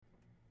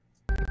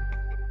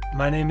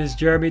My name is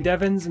Jeremy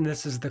Devins, and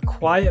this is the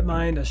Quiet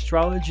Mind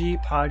Astrology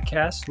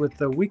Podcast with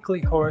the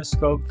weekly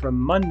horoscope from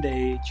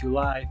Monday,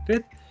 July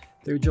 5th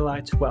through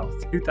July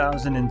 12th,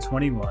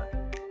 2021.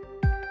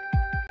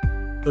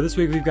 So this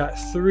week we've got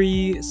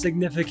 3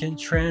 significant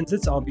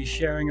transits I'll be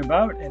sharing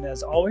about, and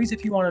as always,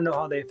 if you want to know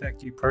how they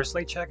affect you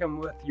personally, check them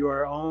with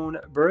your own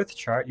birth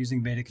chart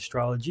using Vedic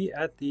astrology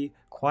at the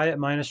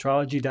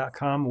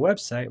quietmindastrology.com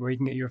website, where you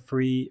can get your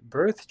free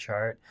birth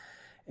chart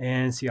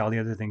and see all the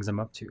other things I'm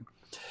up to.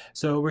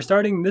 So we're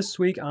starting this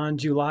week on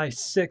July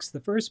 6th. The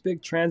first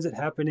big transit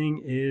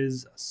happening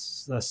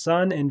is the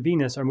Sun and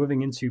Venus are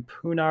moving into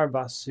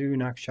Punarvasu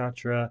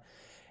Nakshatra,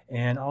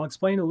 and I'll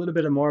explain a little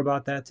bit more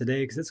about that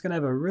today because it's going to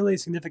have a really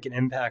significant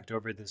impact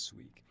over this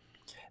week.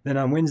 Then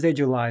on Wednesday,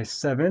 July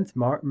 7th,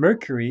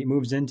 Mercury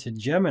moves into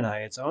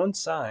Gemini, its own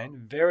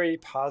sign, very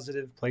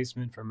positive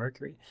placement for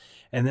Mercury.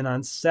 And then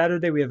on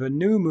Saturday, we have a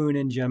new moon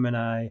in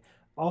Gemini,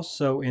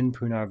 also in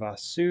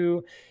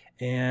Punarvasu.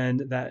 And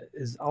that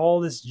is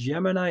all this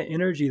Gemini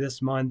energy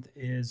this month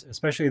is,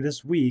 especially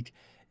this week,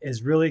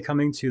 is really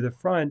coming to the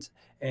front,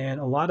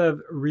 and a lot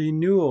of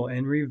renewal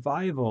and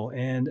revival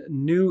and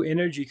new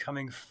energy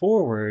coming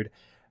forward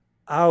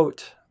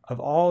out of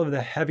all of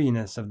the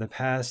heaviness of the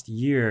past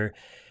year.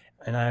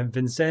 And I've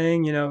been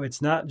saying,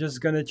 it's not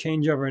just going to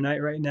change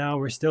overnight right now.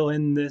 We're still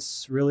in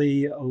this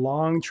really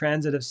long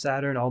transit of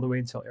Saturn all the way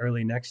until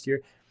early next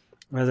year.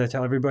 As I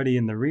tell everybody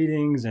in the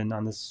readings and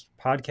on this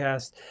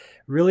podcast,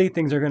 really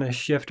things are going to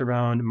shift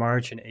around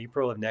March and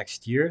April of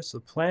next year. So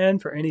plan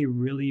for any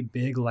really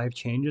big life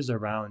changes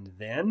around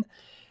then,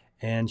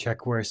 and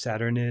check where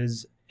Saturn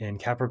is in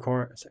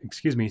Capricorn.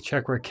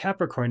 Check where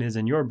Capricorn is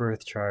in your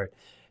birth chart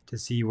to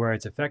see where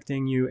it's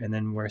affecting you, and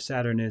then where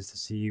Saturn is to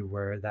see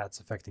where that's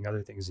affecting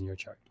other things in your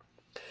chart.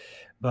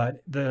 But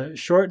the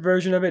short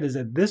version of it is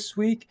that this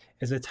week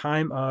is a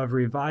time of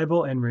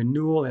revival and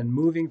renewal and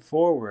moving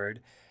forward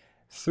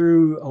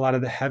through a lot of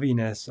the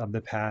heaviness of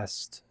the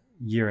past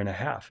year and a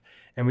half.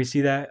 And we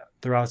see that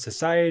throughout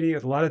society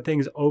with a lot of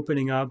things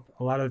opening up,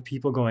 a lot of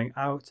people going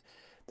out,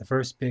 the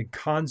first big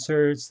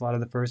concerts, a lot of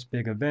the first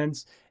big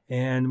events.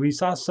 And we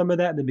saw some of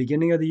that in the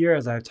beginning of the year,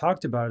 as I've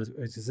talked about.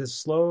 It's this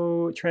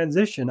slow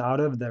transition out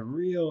of the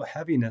real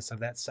heaviness of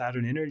that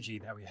Saturn energy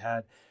that we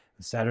had,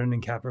 Saturn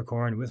in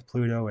Capricorn with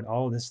Pluto and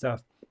all of this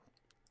stuff.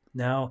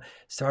 Now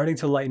starting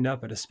to lighten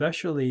up, but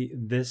especially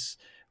this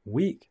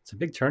week, it's a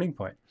big turning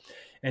point.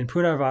 And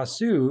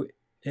Punarvasu,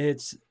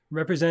 it's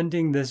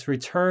representing this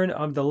return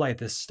of the light,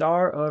 the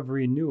star of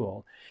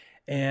renewal.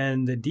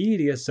 And the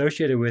deity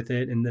associated with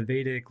it in the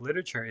Vedic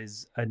literature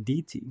is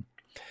Aditi.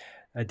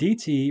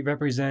 Aditi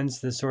represents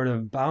this sort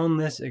of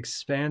boundless,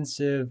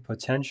 expansive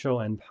potential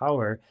and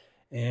power.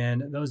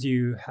 And those of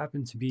you who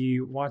happen to be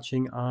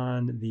watching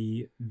on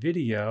the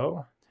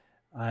video,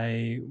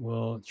 I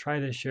will try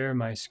to share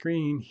my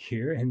screen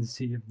here and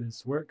see if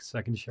this works. So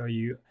I can show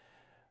you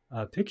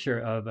a picture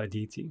of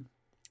Aditi.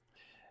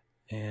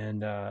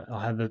 And I'll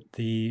have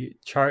the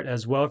chart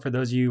as well. For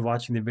those of you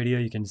watching the video,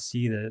 you can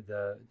see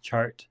the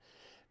chart.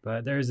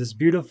 But there's this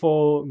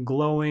beautiful,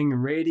 glowing,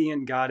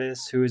 radiant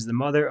goddess who is the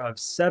mother of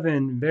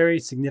 7 very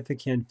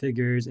significant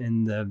figures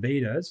in the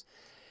Vedas.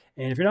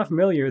 And if you're not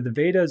familiar, the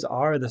Vedas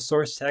are the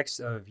source text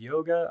of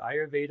yoga,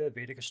 Ayurveda,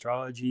 Vedic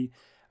astrology,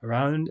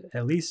 around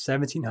at least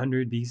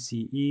 1700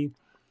 BCE.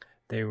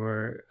 They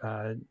were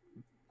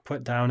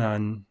put down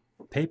on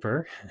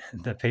paper,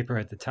 the paper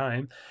at the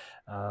time,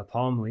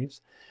 palm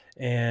leaves,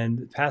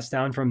 and passed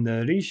down from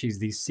the rishis,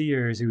 these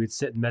seers who would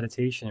sit in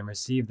meditation and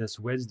receive this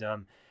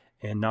wisdom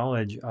and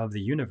knowledge of the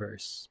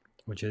universe,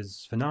 which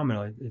is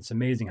phenomenal. It's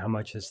amazing how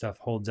much this stuff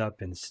holds up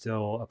and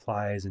still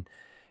applies. And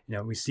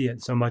we see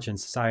it so much in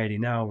society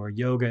now, where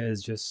yoga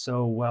is just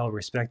so well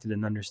respected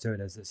and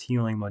understood as this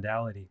healing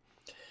modality.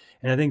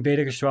 And I think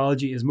Vedic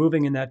astrology is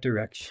moving in that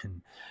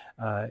direction.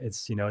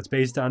 It's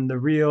based on the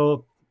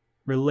real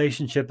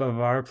relationship of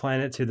our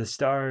planet to the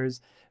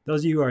stars.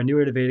 Those of you who are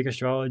newer to Vedic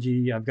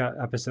astrology, I've got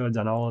episodes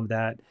on all of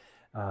that.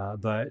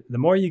 But the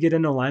more you get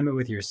in alignment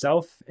with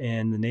yourself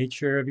and the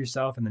nature of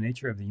yourself and the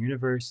nature of the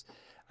universe,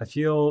 I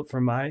feel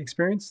from my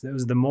experience, that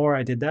was the more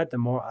I did that, the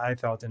more I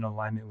felt in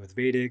alignment with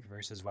Vedic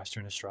versus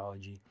Western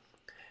astrology.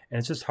 And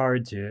it's just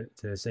hard to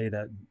say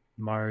that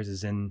Mars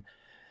is in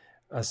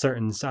a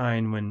certain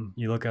sign when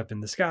you look up in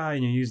the sky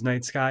and you use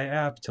Night Sky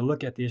app to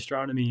look at the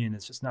astronomy, and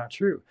it's just not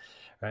true,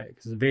 right?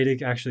 Because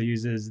Vedic actually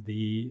uses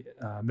the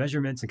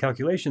measurements and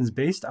calculations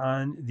based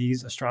on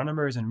these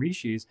astronomers and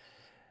rishis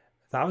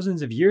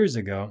thousands of years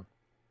ago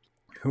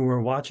who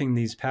were watching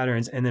these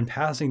patterns and then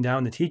passing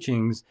down the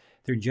teachings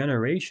through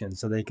generations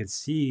so they could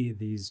see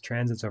these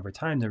transits over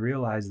time to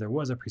realize there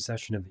was a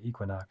precession of the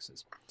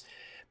equinoxes.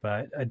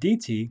 But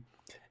Aditi,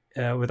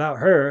 without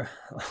her,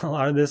 a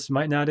lot of this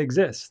might not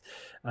exist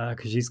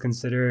because she's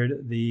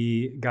considered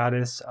the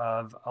goddess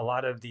of a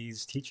lot of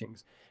these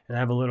teachings. And I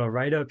have a little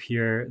write-up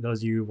here, those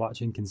of you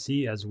watching can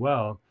see as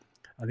well.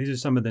 These are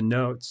some of the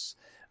notes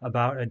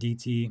about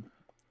Aditi.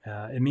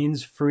 It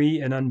means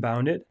free and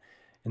unbounded.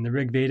 In the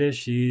Rig Veda,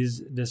 she's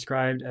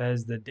described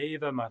as the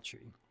Deva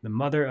Matri, the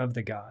mother of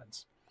the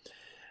gods.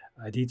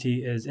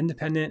 Aditi is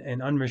independent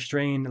and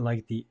unrestrained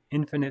like the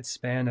infinite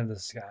span of the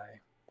sky.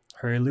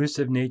 Her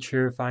elusive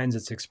nature finds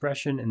its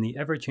expression in the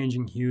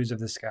ever-changing hues of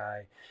the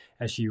sky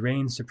as she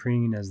reigns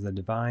supreme as the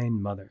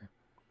Divine Mother.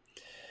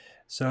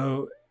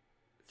 So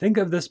think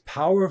of this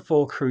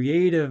powerful,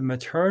 creative,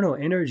 maternal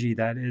energy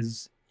that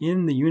is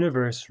in the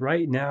universe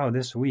right now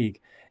this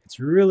week. It's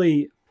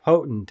really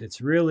potent.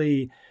 It's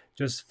really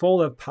just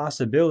full of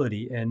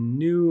possibility and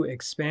new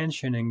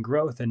expansion and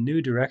growth and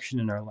new direction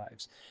in our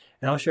lives.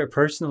 And I'll share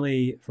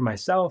personally for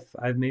myself,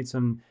 I've made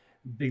some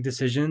big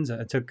decisions.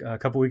 I took a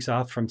couple weeks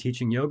off from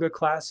teaching yoga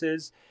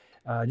classes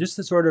just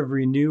to sort of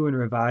renew and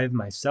revive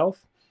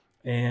myself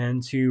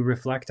and to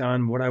reflect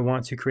on what I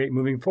want to create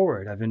moving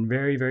forward. I've been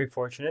very, very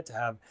fortunate to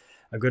have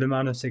a good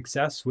amount of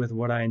success with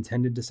what I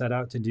intended to set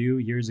out to do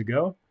years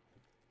ago.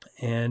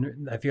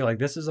 And I feel like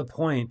this is a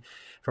point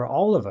for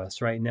all of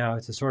us right now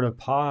to sort of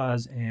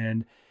pause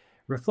and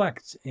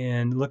reflect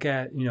and look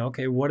at,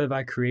 okay, what have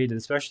I created,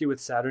 especially with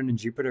Saturn and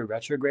Jupiter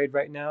retrograde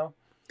right now.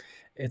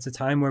 It's a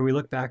time where we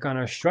look back on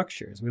our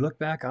structures. We look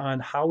back on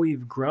how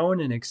we've grown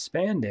and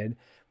expanded.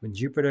 When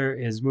Jupiter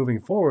is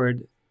moving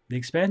forward, the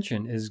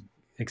expansion is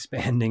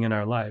expanding in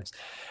our lives.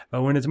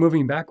 But when it's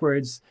moving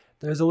backwards,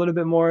 there's a little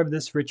bit more of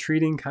this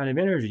retreating kind of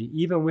energy,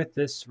 even with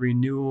this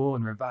renewal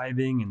and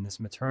reviving and this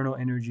maternal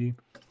energy.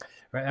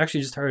 Right? I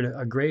actually just heard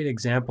a great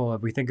example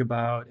of, we think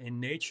about in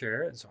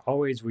nature, as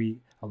always we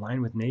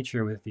align with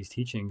nature with these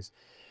teachings.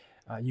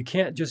 You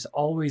can't just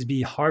always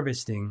be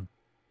harvesting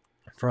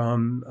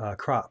from a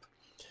crop.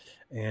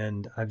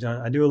 And I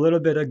do a little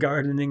bit of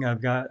gardening.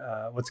 I've got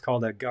what's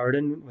called a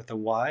garden with a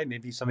Y.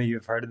 Maybe some of you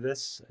have heard of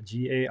this,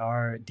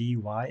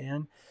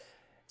 Gardyn.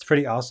 It's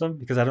pretty awesome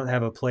because I don't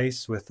have a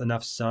place with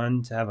enough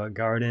sun to have a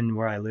garden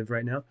where I live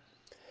right now.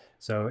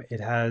 So it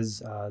has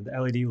the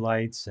LED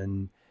lights,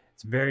 and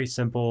it's a very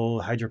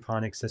simple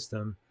hydroponic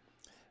system.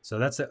 So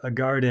that's a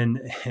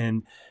garden,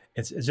 and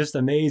it's just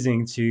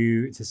amazing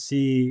to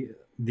see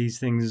these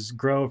things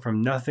grow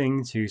from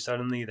nothing to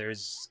suddenly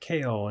there's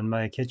kale in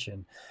my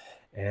kitchen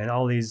and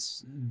all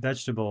these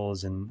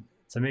vegetables, and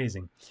it's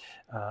amazing.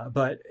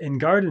 But in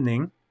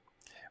gardening,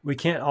 we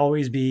can't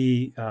always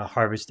be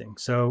harvesting.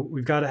 So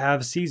we've got to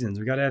have seasons.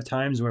 We've got to have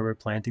times where we're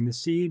planting the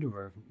seed,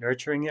 we're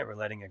nurturing it, we're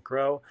letting it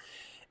grow.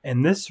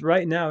 And this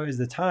right now is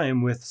the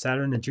time with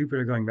Saturn and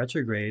Jupiter going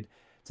retrograde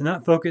to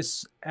not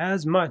focus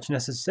as much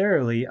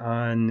necessarily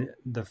on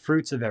the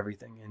fruits of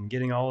everything and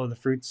getting all of the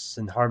fruits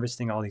and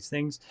harvesting all these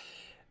things.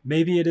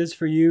 Maybe it is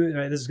for you.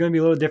 Right? This is going to be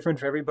a little different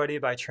for everybody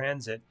by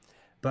transit.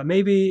 But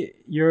maybe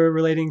you're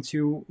relating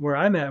to where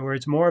I'm at, where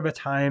it's more of a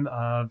time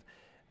of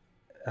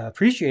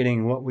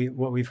appreciating what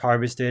we've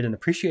harvested and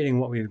appreciating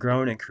what we've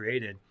grown and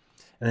created.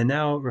 And then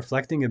now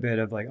reflecting a bit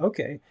of like,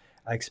 okay,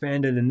 I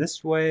expanded in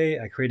this way,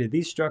 I created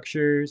these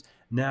structures.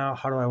 Now,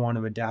 how do I want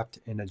to adapt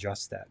and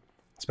adjust that?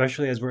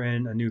 Especially as we're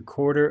in a new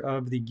quarter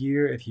of the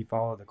year, if you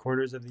follow the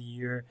quarters of the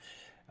year,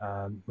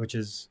 which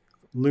is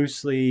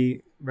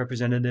loosely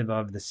representative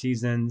of the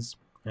seasons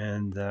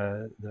and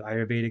the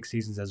Ayurvedic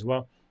seasons as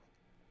well.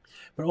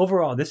 But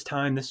overall, this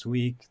time, this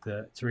week,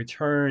 it's a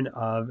return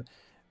of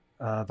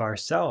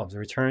ourselves, a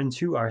return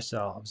to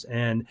ourselves,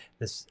 and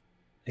this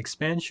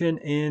expansion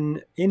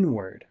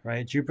inward,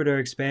 right? Jupiter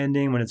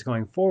expanding when it's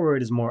going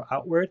forward is more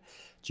outward.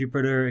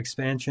 Jupiter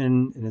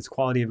expansion in its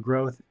quality of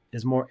growth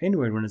is more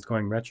inward when it's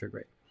going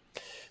retrograde.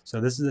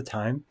 So this is the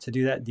time to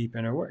do that deep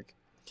inner work.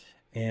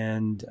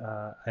 And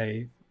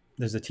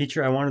there's a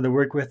teacher I wanted to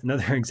work with.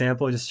 Another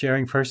example, just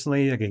sharing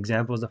personally, like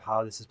examples of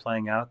how this is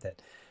playing out,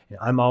 that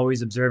I'm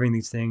always observing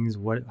these things.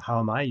 How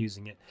am I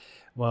using it?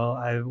 Well,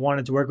 I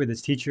wanted to work with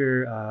this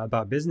teacher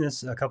about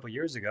business a couple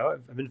years ago.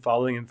 I've been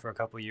following him for a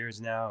couple years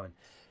now and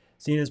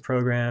seen his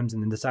programs,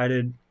 and then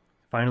decided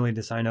finally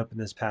to sign up in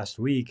this past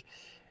week.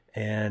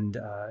 And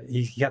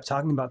he kept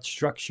talking about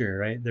structure,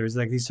 right? There's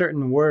like these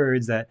certain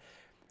words that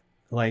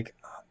like,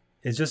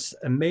 it's just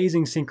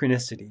amazing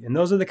synchronicity. And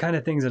those are the kind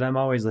of things that I'm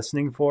always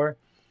listening for.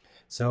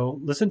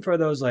 So listen for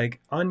those like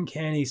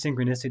uncanny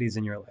synchronicities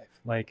in your life.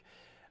 Like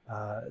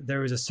there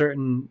was a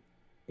certain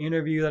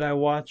interview that I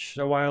watched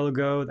a while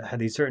ago that had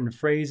these certain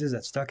phrases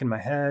that stuck in my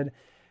head.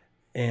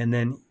 And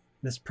then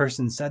this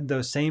person said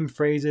those same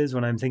phrases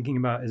when I'm thinking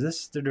about, is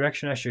this the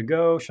direction I should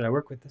go? Should I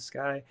work with this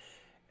guy?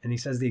 And he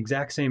says the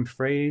exact same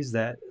phrase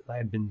that I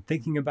had been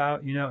thinking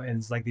about, and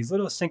it's like these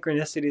little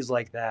synchronicities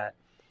like that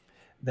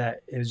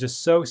is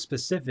just so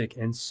specific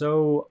and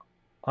so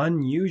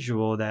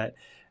unusual that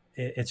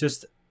it's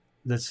just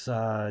this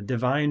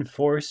divine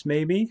force.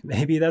 Maybe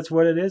that's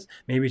what it is.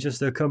 Maybe it's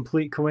just a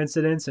complete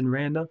coincidence and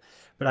random.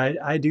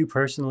 But I do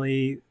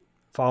personally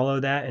follow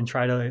that and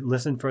try to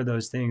listen for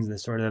those things,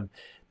 this sort of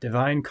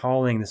divine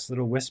calling, this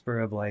little whisper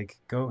of like,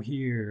 go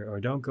here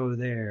or don't go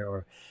there,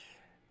 or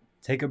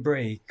take a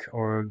break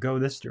or go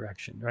this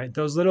direction, right?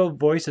 Those little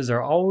voices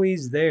are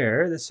always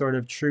there. This sort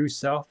of true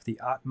self,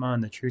 the Atman,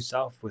 the true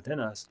self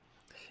within us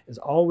is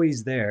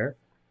always there.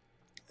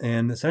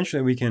 And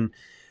essentially we can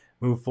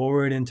move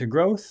forward into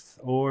growth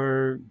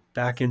or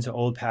back into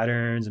old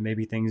patterns and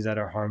maybe things that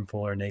are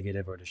harmful or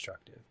negative or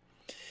destructive.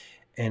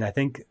 And I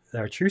think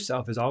our true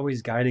self is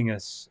always guiding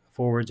us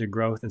forward to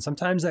growth. And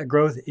sometimes that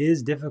growth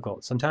is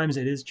difficult. Sometimes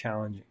it is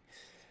challenging.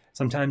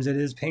 Sometimes it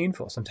is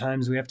painful.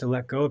 Sometimes we have to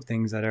let go of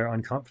things that are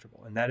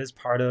uncomfortable. And that is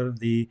part of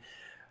the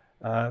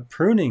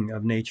pruning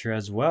of nature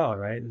as well,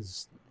 right?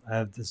 I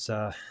have this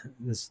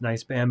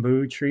nice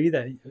bamboo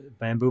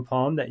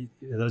palm that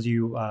those of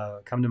you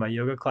come to my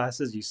yoga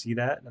classes, you see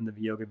that in the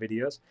yoga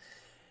videos.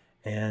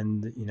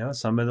 And,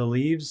 some of the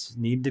leaves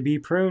need to be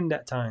pruned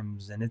at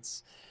times. And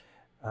it's,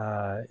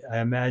 I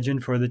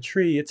imagine for the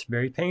tree, it's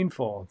very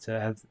painful to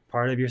have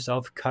part of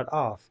yourself cut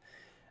off.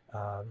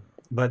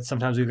 But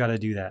sometimes we've got to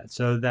do that.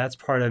 So that's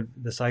part of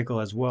the cycle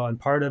as well. And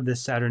part of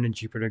this Saturn and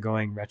Jupiter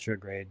going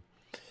retrograde.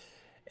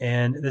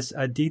 And this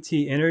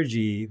Aditi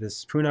energy,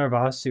 this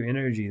Punarvasu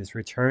energy, this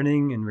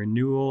returning and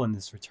renewal and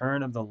this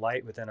return of the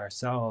light within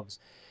ourselves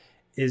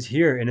is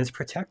here, and it's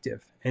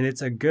protective. And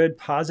it's a good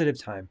positive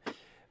time.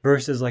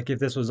 Versus like if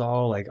this was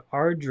all like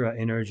Ardra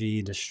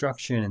energy,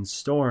 destruction and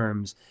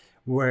storms,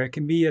 where it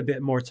can be a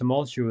bit more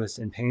tumultuous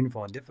and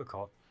painful and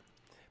difficult.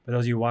 But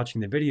those of you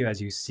watching the video,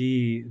 as you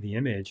see the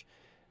image,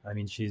 I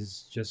mean,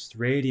 she's just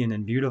radiant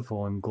and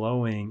beautiful and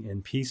glowing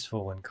and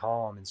peaceful and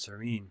calm and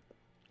serene.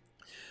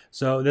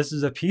 So this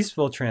is a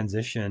peaceful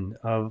transition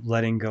of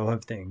letting go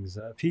of things,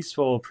 a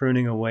peaceful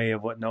pruning away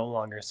of what no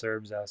longer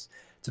serves us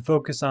to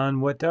focus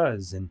on what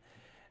does. And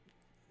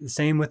the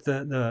same with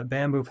the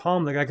bamboo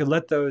palm. Like I could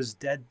let those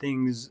dead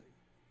things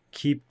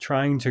keep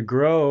trying to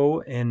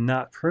grow and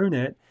not prune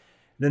it,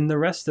 then the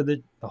rest of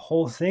the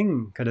whole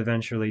thing could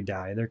eventually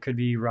die. There could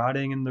be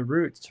rotting in the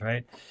roots,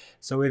 right?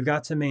 So we've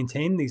got to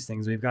maintain these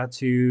things. We've got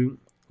to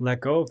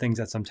let go of things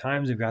that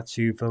sometimes we've got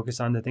to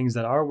focus on the things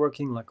that are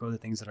working, let go of the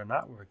things that are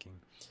not working.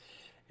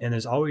 And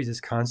there's always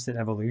this constant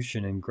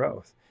evolution and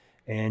growth.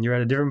 And you're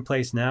at a different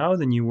place now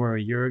than you were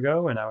a year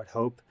ago. And I would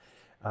hope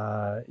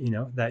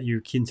that you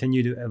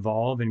continue to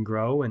evolve and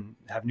grow and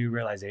have new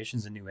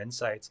realizations and new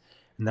insights.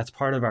 And that's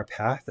part of our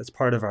path. That's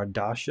part of our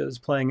dashas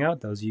playing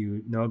out. Those of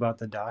you know about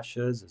the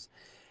dashas is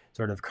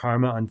sort of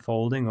karma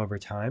unfolding over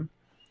time.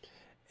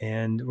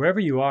 And wherever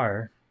you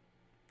are,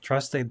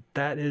 trust that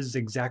that is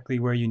exactly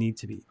where you need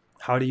to be.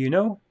 How do you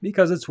know?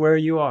 Because it's where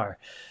you are.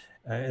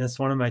 And as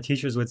one of my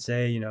teachers would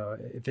say,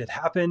 if it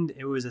happened,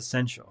 it was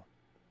essential.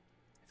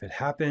 If it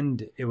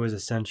happened, it was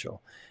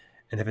essential.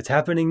 And if it's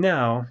happening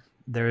now,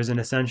 there is an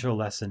essential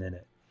lesson in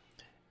it.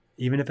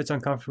 Even if it's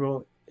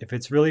uncomfortable, if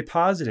it's really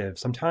positive,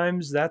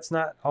 sometimes that's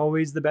not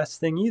always the best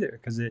thing either,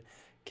 because it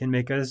can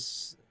make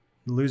us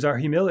lose our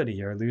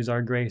humility or lose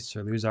our grace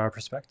or lose our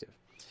perspective.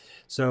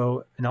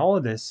 So in all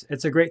of this,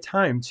 it's a great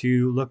time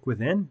to look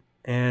within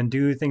and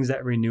do things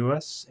that renew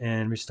us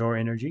and restore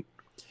energy.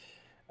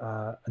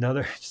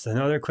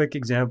 Another quick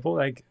example,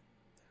 like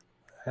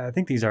I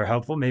think these are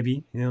helpful,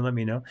 maybe, let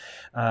me know,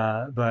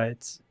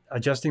 but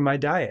adjusting my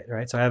diet,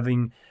 right? So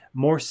having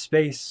more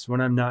space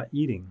when I'm not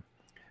eating.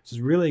 This is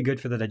really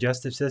good for the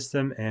digestive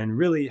system and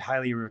really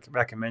highly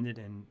recommended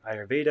in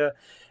Ayurveda,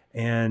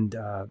 and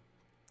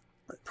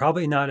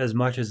probably not as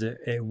much as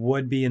it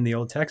would be in the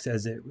old text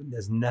as it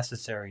is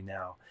necessary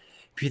now.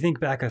 If you think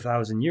back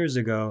 1,000 years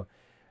ago,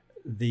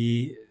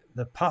 the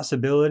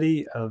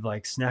possibility of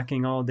like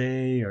snacking all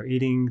day or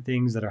eating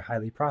things that are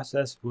highly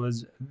processed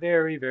was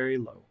very, very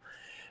low.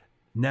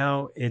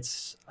 Now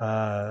it's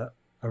a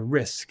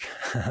risk,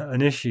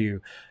 an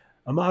issue,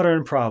 a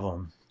modern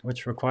problem,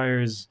 which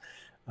requires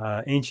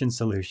ancient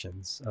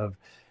solutions of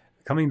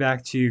coming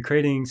back to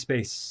creating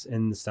space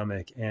in the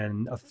stomach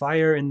and a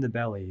fire in the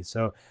belly.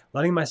 So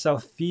letting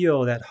myself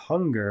feel that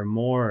hunger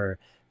more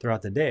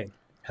throughout the day,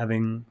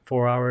 having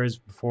 4 hours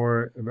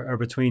before or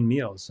between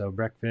meals. So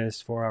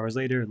breakfast, 4 hours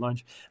later,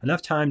 lunch,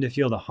 enough time to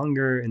feel the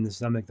hunger in the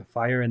stomach, the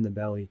fire in the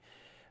belly.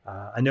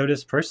 I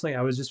noticed personally,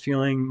 I was just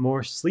feeling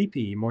more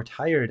sleepy, more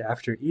tired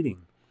after eating.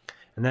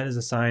 And that is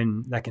a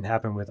sign that can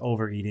happen with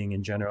overeating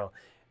in general.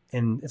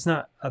 And it's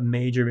not a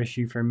major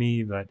issue for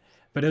me, but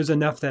it was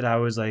enough that I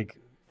was like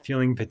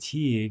feeling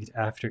fatigued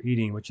after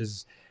eating, which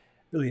is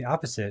really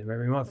opposite, right?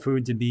 We want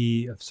food to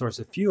be a source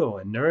of fuel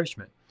and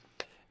nourishment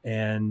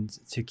and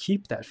to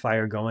keep that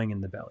fire going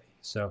in the belly.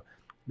 So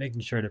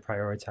making sure to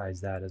prioritize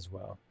that as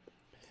well.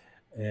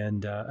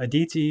 And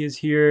Aditi is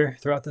here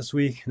throughout this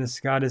week, this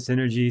goddess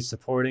energy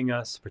supporting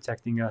us,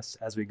 protecting us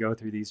as we go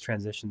through these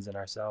transitions in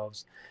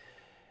ourselves.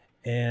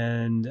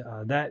 And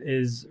that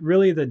is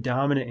really the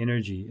dominant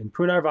energy. In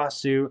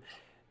Punarvasu,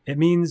 it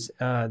means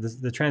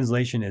the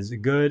translation is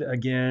good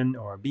again,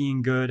 or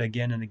being good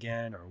again and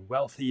again, or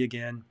wealthy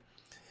again.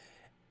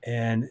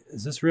 And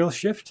there's this real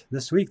shift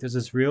this week. There's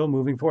this real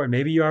moving forward.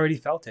 Maybe you already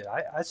felt it.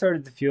 I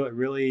started to feel it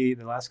really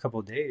the last couple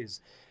of days.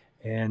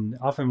 And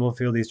often we'll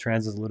feel these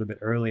transits a little bit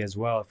early as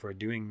well. If we're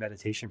doing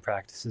meditation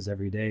practices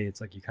every day, it's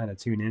like you kind of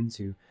tune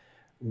into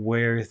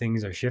where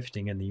things are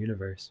shifting in the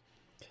universe.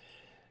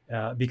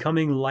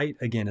 Becoming light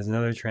again is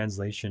another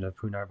translation of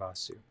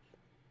Punarvasu.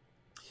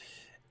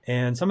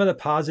 And some of the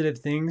positive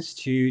things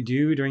to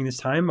do during this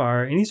time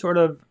are any sort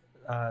of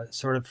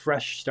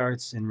fresh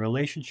starts in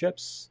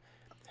relationships,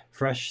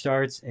 fresh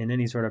starts in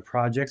any sort of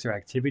projects or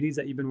activities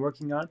that you've been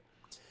working on.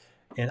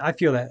 And I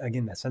feel that,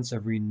 again, that sense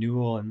of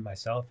renewal in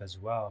myself as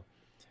well.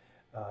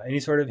 Any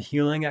sort of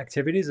healing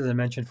activities, as I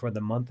mentioned for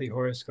the monthly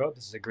horoscope,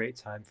 this is a great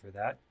time for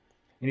that.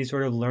 Any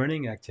sort of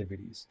learning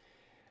activities,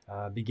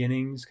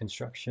 beginnings,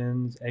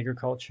 constructions,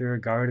 agriculture,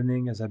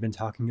 gardening, as I've been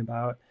talking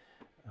about,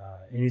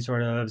 any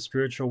sort of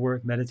spiritual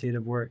work,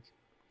 meditative work,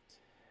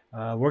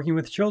 working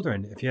with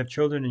children, if you have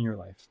children in your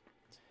life,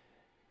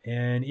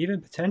 and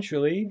even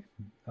potentially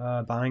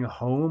buying a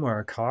home or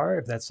a car,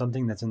 if that's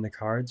something that's in the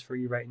cards for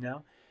you right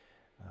now.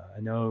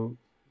 I know,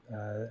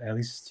 at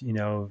least,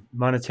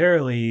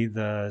 monetarily,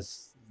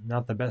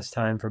 not the best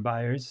time for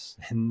buyers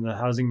in the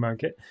housing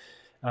market,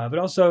 but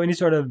also any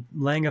sort of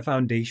laying a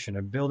foundation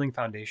or building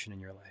foundation in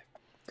your life.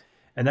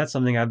 And that's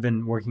something I've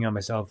been working on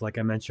myself. Like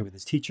I mentioned with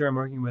this teacher I'm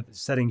working with,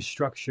 setting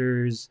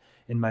structures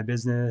in my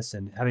business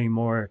and having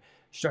more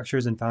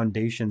structures and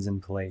foundations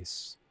in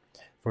place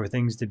for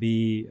things to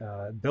be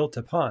built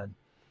upon.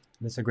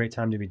 And it's a great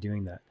time to be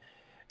doing that.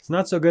 It's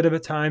not so good of a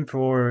time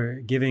for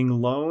giving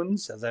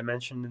loans, as I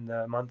mentioned in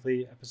the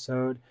monthly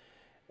episode,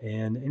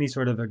 and any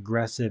sort of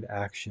aggressive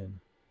action.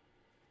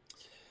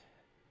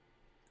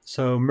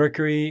 So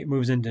Mercury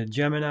moves into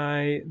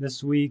Gemini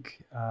this week,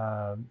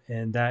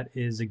 and that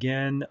is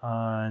again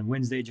on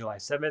Wednesday, July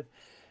 7th.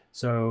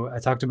 So I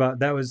talked about,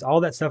 that was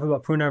all that stuff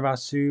about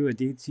Punarvasu,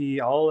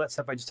 Aditi, all that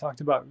stuff I just talked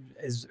about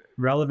is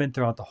relevant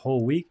throughout the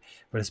whole week,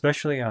 but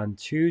especially on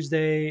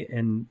Tuesday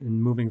and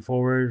moving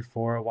forward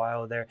for a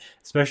while there,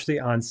 especially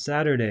on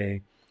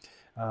Saturday,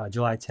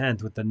 July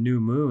 10th with the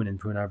new moon in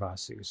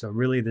Punarvasu. So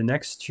really the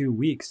next 2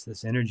 weeks,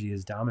 this energy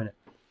is dominant.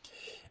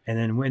 And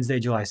then Wednesday,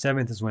 July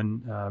 7th is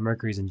when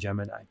Mercury's in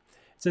Gemini.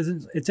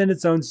 It's in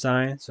its own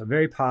sign, so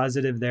very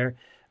positive there.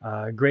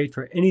 Great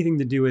for anything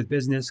to do with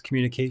business,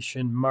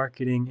 communication,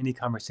 marketing, any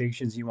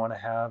conversations you want to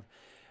have,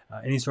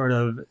 any sort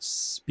of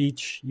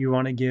speech you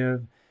want to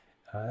give.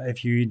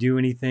 If you do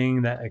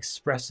anything that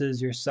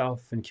expresses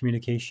yourself in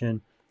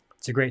communication,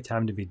 it's a great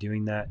time to be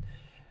doing that.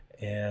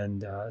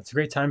 And it's a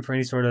great time for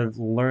any sort of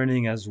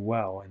learning as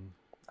well. And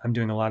I'm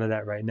doing a lot of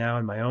that right now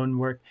in my own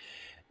work.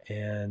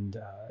 And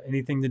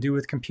anything to do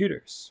with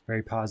computers,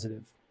 very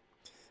positive.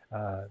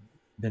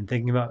 Been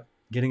thinking about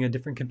getting a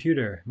different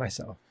computer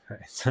myself. Right?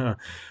 So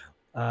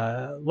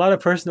a lot of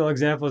personal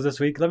examples this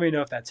week. Let me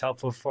know if that's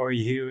helpful for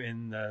you.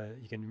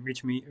 You can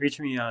reach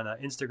me on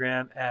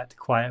Instagram at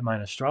Quiet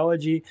Mind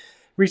Astrology.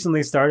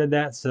 Recently started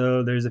that,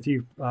 so there's a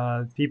few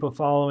people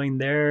following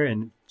there,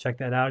 and check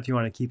that out if you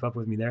want to keep up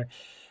with me there.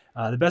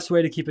 The best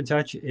way to keep in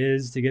touch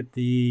is to get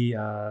the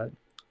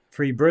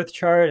free birth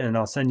chart, and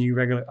I'll send you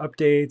regular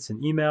updates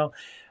and email,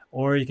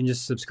 or you can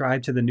just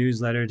subscribe to the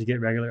newsletter to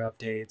get regular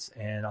updates,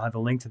 and I'll have a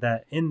link to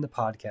that in the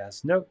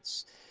podcast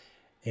notes.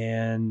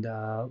 And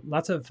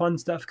lots of fun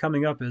stuff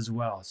coming up as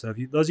well. So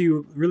if those of you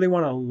who really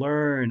want to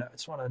learn,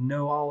 just want to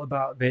know all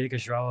about Vedic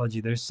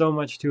astrology, there's so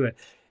much to it.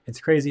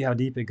 It's crazy how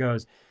deep it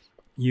goes.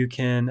 You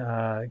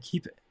can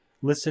keep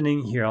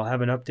listening here. I'll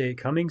have an update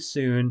coming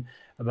soon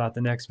about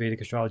the next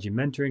Vedic astrology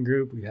mentoring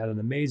group. We've had an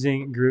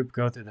amazing group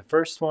go through the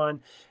first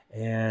one,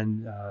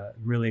 and I'm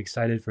really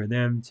excited for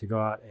them to go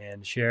out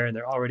and share. And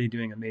they're already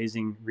doing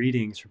amazing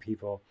readings for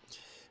people.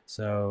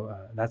 So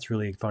that's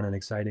really fun and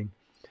exciting.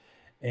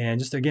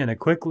 And just again, a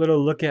quick little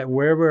look at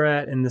where we're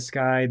at in the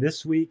sky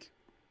this week.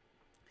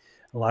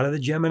 A lot of the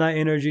Gemini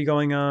energy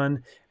going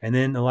on, and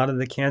then a lot of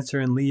the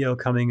Cancer and Leo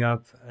coming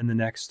up in the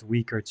next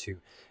week or two.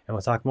 And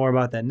we'll talk more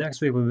about that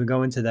next week when we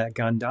go into that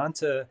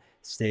Gandanta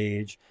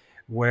stage,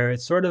 where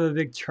it's sort of a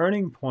big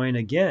turning point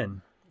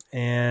again,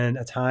 and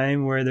a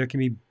time where there can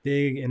be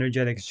big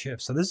energetic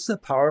shifts. So this is a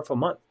powerful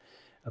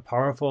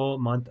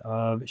month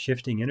of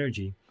shifting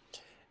energy.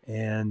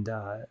 And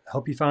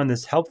hope you found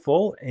this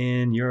helpful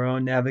in your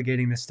own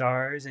navigating the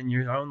stars in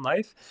your own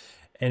life.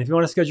 And if you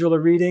want to schedule a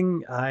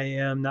reading, I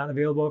am not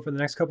available for the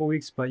next couple of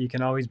weeks, but you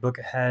can always book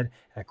ahead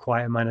at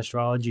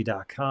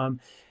quietmindastrology.com.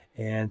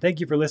 And thank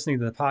you for listening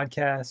to the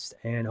podcast,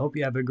 and hope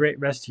you have a great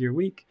rest of your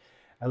week.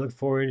 I look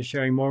forward to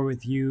sharing more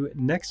with you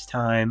next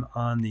time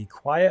on the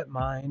Quiet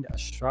Mind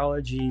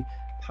Astrology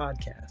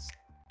podcast.